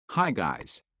Hi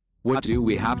guys. What do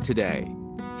we have today?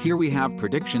 Here we have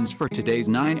predictions for today's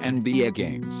 9 NBA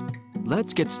games.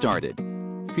 Let's get started.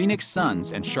 Phoenix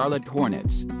Suns and Charlotte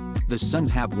Hornets. The Suns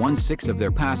have won 6 of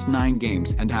their past 9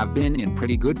 games and have been in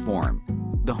pretty good form.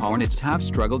 The Hornets have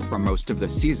struggled for most of the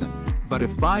season, but a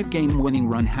 5-game winning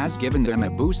run has given them a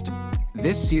boost.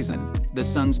 This season, the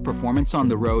Suns' performance on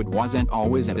the road wasn't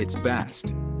always at its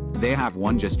best. They have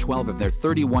won just 12 of their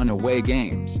 31 away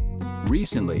games.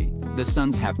 Recently, the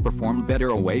Suns have performed better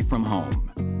away from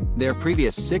home. Their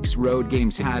previous 6 road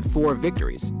games had 4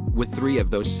 victories, with 3 of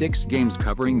those 6 games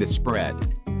covering the spread.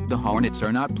 The Hornets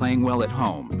are not playing well at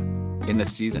home. In the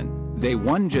season, they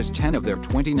won just 10 of their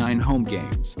 29 home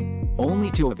games. Only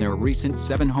 2 of their recent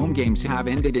 7 home games have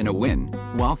ended in a win,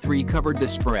 while 3 covered the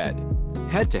spread.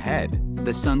 Head-to-head,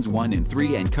 the Suns won in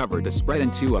 3 and covered the spread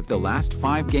in 2 of the last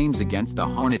 5 games against the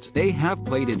Hornets they have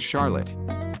played in Charlotte.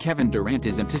 Kevin Durant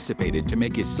is anticipated to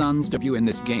make his Suns debut in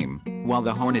this game, while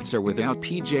the Hornets are without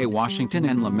PJ Washington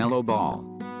and LaMelo Ball.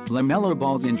 LaMelo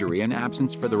Ball's injury and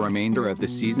absence for the remainder of the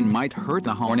season might hurt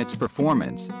the Hornets'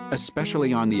 performance,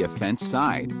 especially on the offense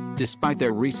side, despite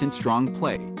their recent strong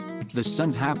play. The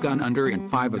Suns have gone under in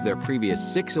 5 of their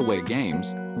previous 6 away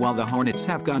games, while the Hornets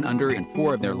have gone under in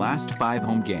 4 of their last 5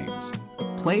 home games.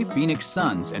 Play Phoenix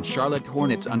Suns and Charlotte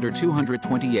Hornets under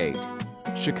 228.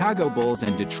 Chicago Bulls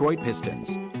and Detroit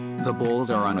Pistons. The Bulls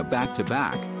are on a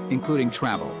back-to-back, including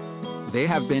travel. They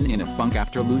have been in a funk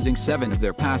after losing 7 of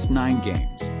their past 9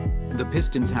 games. The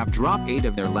Pistons have dropped 8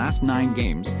 of their last 9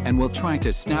 games and will try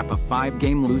to snap a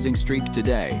 5-game losing streak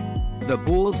today. The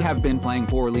Bulls have been playing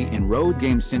poorly in road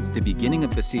games since the beginning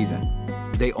of the season.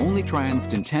 They only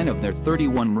triumphed in 10 of their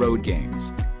 31 road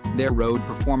games. Their road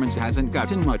performance hasn't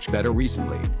gotten much better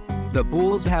recently. The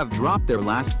Bulls have dropped their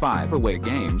last 5 away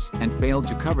games and failed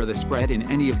to cover the spread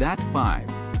in any of that 5.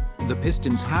 The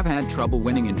Pistons have had trouble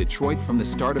winning in Detroit from the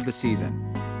start of the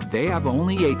season. They have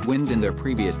only 8 wins in their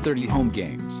previous 30 home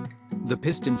games. The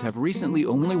Pistons have recently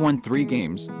only won 3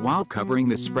 games while covering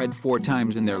the spread 4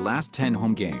 times in their last 10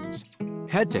 home games.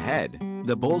 Head-to-head,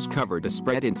 the Bulls covered the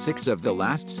spread in 6 of the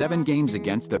last 7 games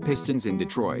against the Pistons in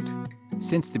Detroit.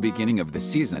 Since the beginning of the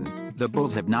season, the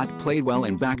Bulls have not played well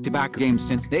in back-to-back games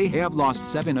since they have lost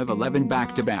 7 of 11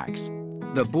 back-to-backs.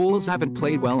 The Bulls haven't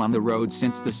played well on the road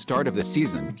since the start of the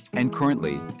season, and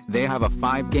currently, they have a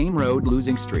 5-game road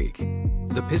losing streak.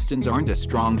 The Pistons aren't a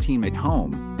strong team at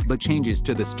home, but changes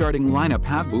to the starting lineup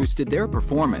have boosted their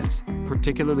performance,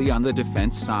 particularly on the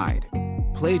defense side.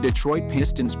 Play Detroit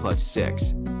Pistons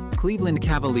 +6. Cleveland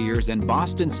Cavaliers and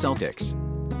Boston Celtics.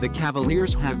 The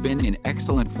Cavaliers have been in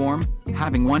excellent form,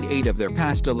 having won 8 of their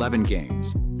past 11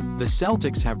 games. The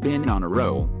Celtics have been on a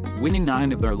roll, winning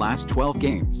 9 of their last 12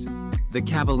 games. The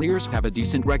Cavaliers have a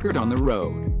decent record on the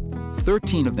road.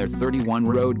 13 of their 31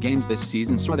 road games this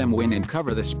season saw them win and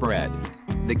cover the spread.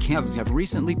 The Cavs have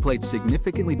recently played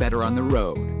significantly better on the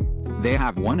road. They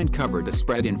have won and covered the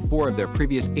spread in 4 of their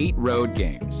previous 8 road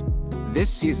games. This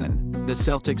season, the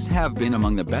Celtics have been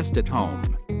among the best at home.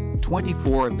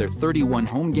 24 of their 31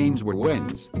 home games were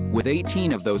wins, with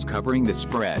 18 of those covering the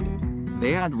spread.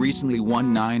 They had recently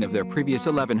won 9 of their previous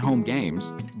 11 home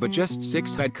games, but just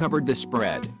 6 had covered the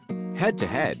spread.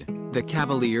 Head-to-head, the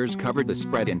Cavaliers covered the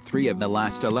spread in 3 of the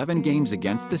last 11 games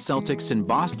against the Celtics in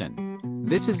Boston.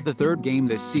 This is the 3rd game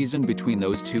this season between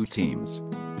those 2 teams.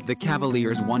 The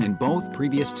Cavaliers won in both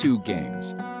previous 2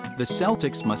 games. The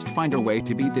Celtics must find a way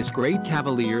to beat this great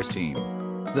Cavaliers team.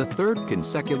 The 3rd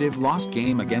consecutive lost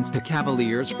game against the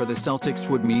Cavaliers for the Celtics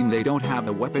would mean they don't have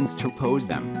the weapons to oppose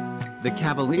them. The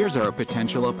Cavaliers are a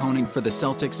potential opponent for the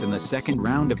Celtics in the 2nd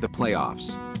round of the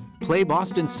playoffs. Play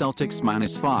Boston Celtics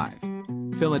 -5.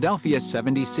 Philadelphia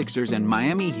 76ers and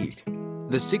Miami Heat.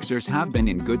 The Sixers have been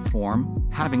in good form,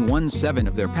 having won 7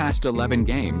 of their past 11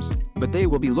 games, but they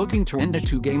will be looking to end a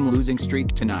 2-game losing streak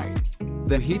tonight.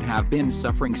 The Heat have been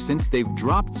suffering since they've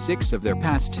dropped 6 of their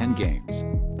past 10 games.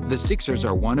 The Sixers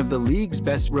are one of the league's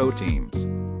best road teams.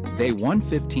 They won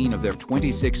 15 of their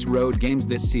 26 road games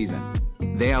this season.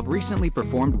 They have recently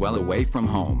performed well away from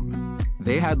home.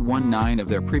 They had won 9 of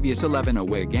their previous 11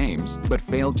 away games but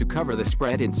failed to cover the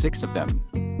spread in 6 of them.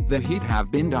 The Heat have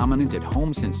been dominant at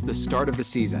home since the start of the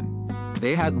season.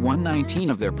 They had won 19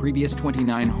 of their previous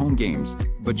 29 home games,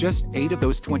 but just 8 of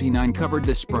those 29 covered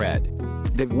the spread.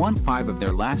 They've won 5 of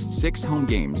their last 6 home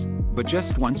games, but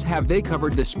just once have they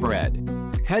covered the spread.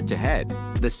 Head-to-head,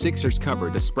 the Sixers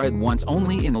covered the spread once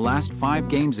only in the last 5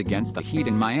 games against the Heat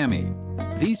in Miami.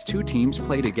 These 2 teams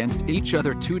played against each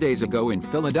other 2 days ago in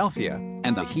Philadelphia,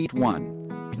 and the Heat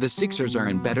won. The Sixers are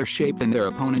in better shape than their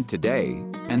opponent today,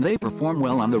 and they perform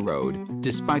well on the road,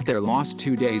 despite their loss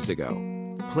 2 days ago.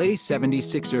 Play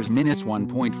 76ers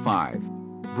 -1.5.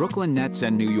 Brooklyn Nets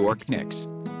and New York Knicks.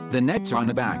 The Nets are on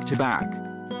a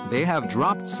back-to-back. They have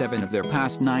dropped 7 of their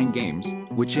past 9 games,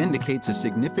 which indicates a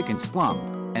significant slump,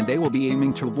 and they will be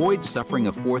aiming to avoid suffering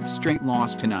a 4th straight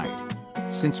loss tonight.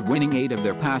 Since winning 8 of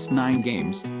their past 9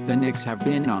 games, the Knicks have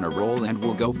been on a roll and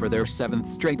will go for their 7th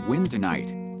straight win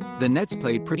tonight. The Nets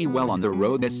played pretty well on the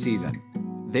road this season.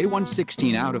 They won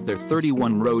 16 out of their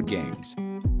 31 road games.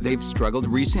 They've struggled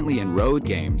recently in road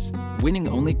games, winning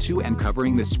only 2 and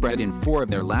covering the spread in 4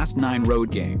 of their last 9 road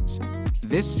games.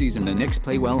 This season the Knicks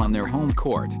play well on their home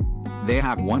court. They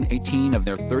have won 18 of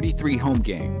their 33 home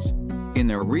games. In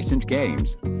their recent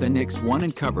games, the Knicks won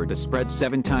and covered the spread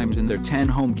 7 times in their 10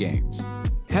 home games.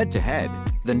 Head-to-head,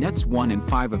 the Nets won in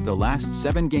 5 of the last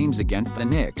 7 games against the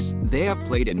Knicks. They have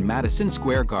played in Madison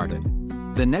Square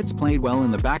Garden. The Nets played well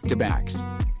in the back-to-backs.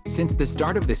 Since the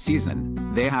start of the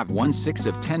season, they have won 6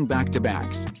 of 10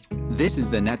 back-to-backs. This is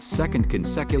the Nets' 2nd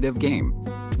consecutive game.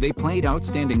 They played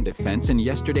outstanding defense in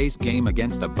yesterday's game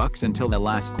against the Bucks until the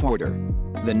last quarter.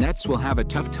 The Nets will have a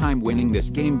tough time winning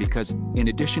this game because, in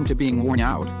addition to being worn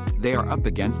out, they are up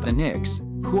against the Knicks,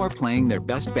 who are playing their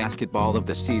best basketball of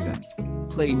the season.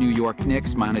 Play New York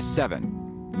Knicks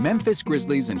 -7. Memphis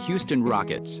Grizzlies and Houston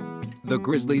Rockets. The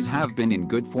Grizzlies have been in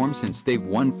good form since they've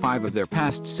won 5 of their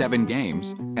past 7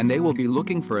 games, and they will be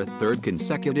looking for a 3rd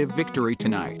consecutive victory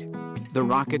tonight. The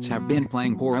Rockets have been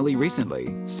playing poorly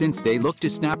recently, since they look to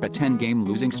snap a 10-game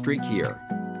losing streak here.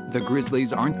 The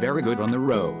Grizzlies aren't very good on the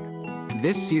road.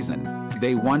 This season,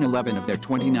 they won 11 of their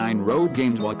 29 road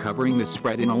games while covering the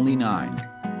spread in only 9.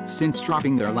 Since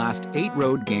dropping their last 8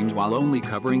 road games while only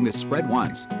covering the spread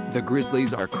once, the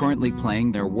Grizzlies are currently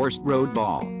playing their worst road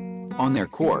ball. On their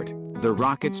court, the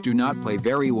Rockets do not play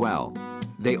very well.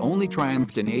 They only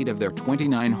triumphed in 8 of their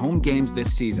 29 home games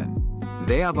this season.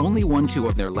 They have only won 2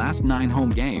 of their last 9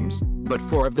 home games, but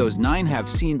 4 of those 9 have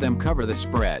seen them cover the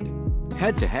spread.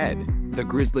 Head-to-head, the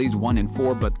Grizzlies won in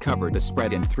 4 but covered the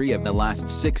spread in 3 of the last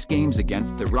 6 games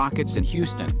against the Rockets in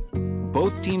Houston.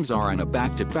 Both teams are on a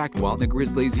back-to-back while the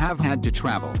Grizzlies have had to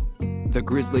travel. The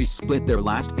Grizzlies split their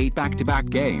last 8 back-to-back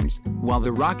games, while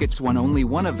the Rockets won only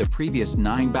 1 of the previous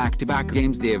 9 back-to-back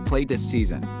games they have played this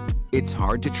season. It's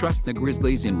hard to trust the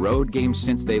Grizzlies in road games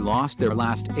since they lost their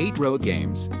last 8 road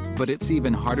games, but it's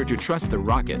even harder to trust the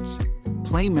Rockets.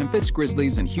 Play Memphis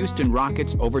Grizzlies and Houston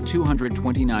Rockets over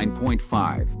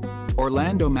 229.5.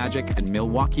 Orlando Magic and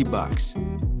Milwaukee Bucks.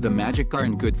 The Magic are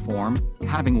in good form,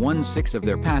 having won 6 of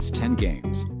their past 10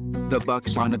 games. The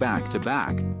Bucks are on a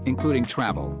back-to-back, including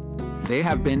travel. They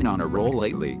have been on a roll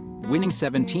lately, winning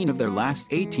 17 of their last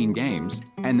 18 games,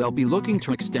 and they'll be looking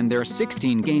to extend their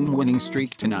 16-game winning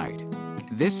streak tonight.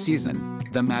 This season,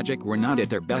 the Magic were not at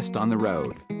their best on the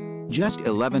road. Just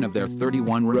 11 of their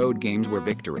 31 road games were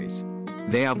victories.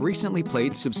 They have recently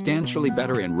played substantially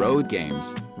better in road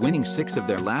games, winning 6 of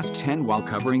their last 10 while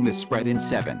covering the spread in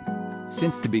 7.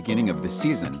 Since the beginning of the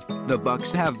season, the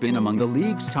Bucks have been among the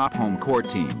league's top home court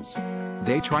teams.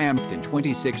 They triumphed in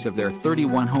 26 of their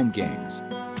 31 home games.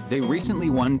 They recently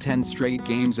won 10 straight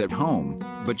games at home,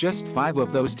 but just 5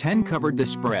 of those 10 covered the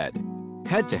spread.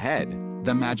 Head-to-head,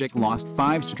 the Magic lost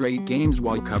 5 straight games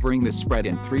while covering the spread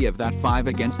in 3 of that 5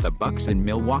 against the Bucks and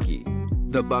Milwaukee.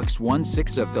 The Bucks won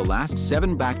 6 of the last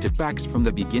 7 back-to-backs from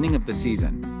the beginning of the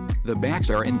season. The Bucks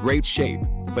are in great shape,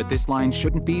 but this line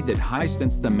shouldn't be that high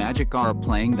since the Magic are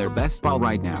playing their best ball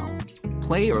right now.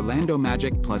 Play Orlando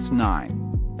Magic +9.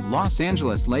 Los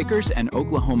Angeles Lakers and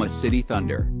Oklahoma City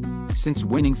Thunder. Since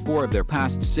winning 4 of their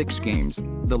past 6 games,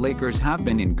 the Lakers have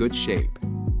been in good shape.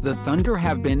 The Thunder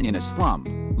have been in a slump,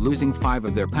 losing 5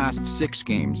 of their past 6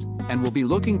 games, and will be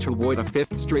looking to avoid a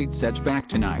 5th straight setback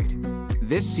tonight.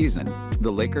 This season,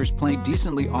 the Lakers played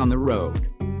decently on the road.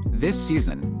 This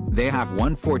season, they have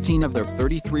won 14 of their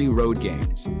 33 road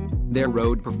games. Their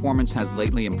road performance has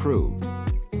lately improved.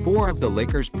 4 of the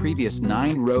Lakers' previous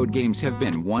 9 road games have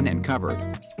been won and covered.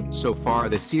 So far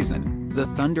this season, the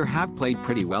Thunder have played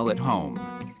pretty well at home.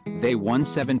 They won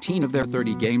 17 of their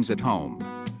 30 games at home.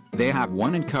 They have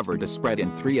won and covered the spread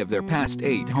in 3 of their past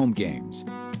 8 home games.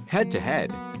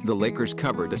 Head-to-head, the Lakers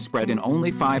covered the spread in only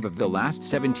 5 of the last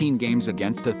 17 games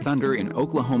against the Thunder in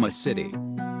Oklahoma City.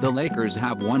 The Lakers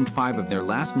have won 5 of their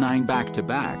last 9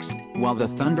 back-to-backs, while the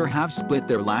Thunder have split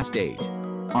their last 8.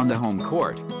 On the home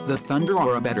court, the Thunder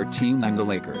are a better team than the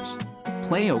Lakers.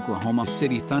 Play Oklahoma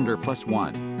City Thunder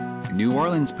 +1. New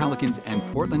Orleans Pelicans and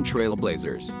Portland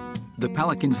Trailblazers. The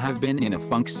Pelicans have been in a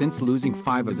funk since losing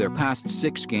 5 of their past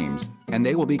 6 games, and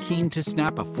they will be keen to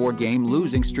snap a 4-game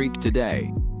losing streak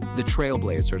today. The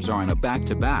Trailblazers are on a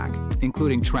back-to-back,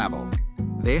 including travel.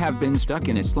 They have been stuck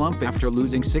in a slump after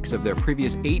losing 6 of their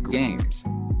previous 8 games.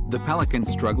 The Pelicans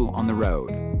struggle on the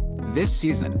road. This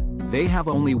season, They have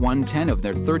only won 10 of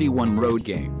their 31 road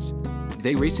games.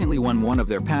 They recently won one of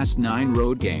their past 9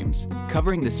 road games,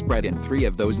 covering the spread in 3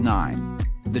 of those 9.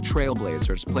 The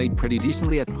Trailblazers played pretty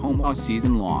decently at home all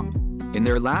season long. In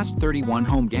their last 31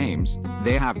 home games,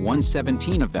 they have won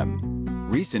 17 of them.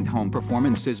 Recent home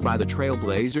performances by the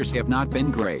Trailblazers have not been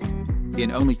great.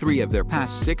 In only 3 of their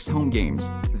past 6 home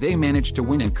games, they managed to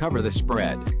win and cover the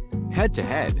spread.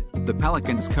 Head-to-head, the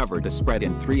Pelicans covered the spread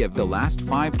in 3 of the last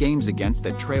 5 games against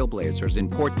the Trailblazers in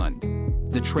Portland.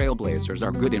 The Trailblazers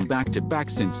are good in back-to-back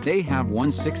since they have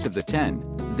won 6 of the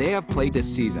 10 they have played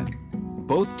this season.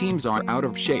 Both teams are out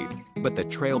of shape, but the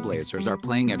Trailblazers are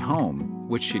playing at home,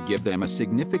 which should give them a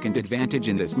significant advantage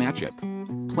in this matchup.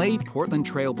 Play Portland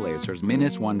Trailblazers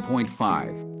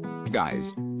 -1.5.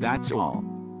 Guys, that's all.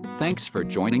 Thanks for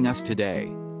joining us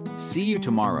today. See you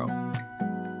tomorrow.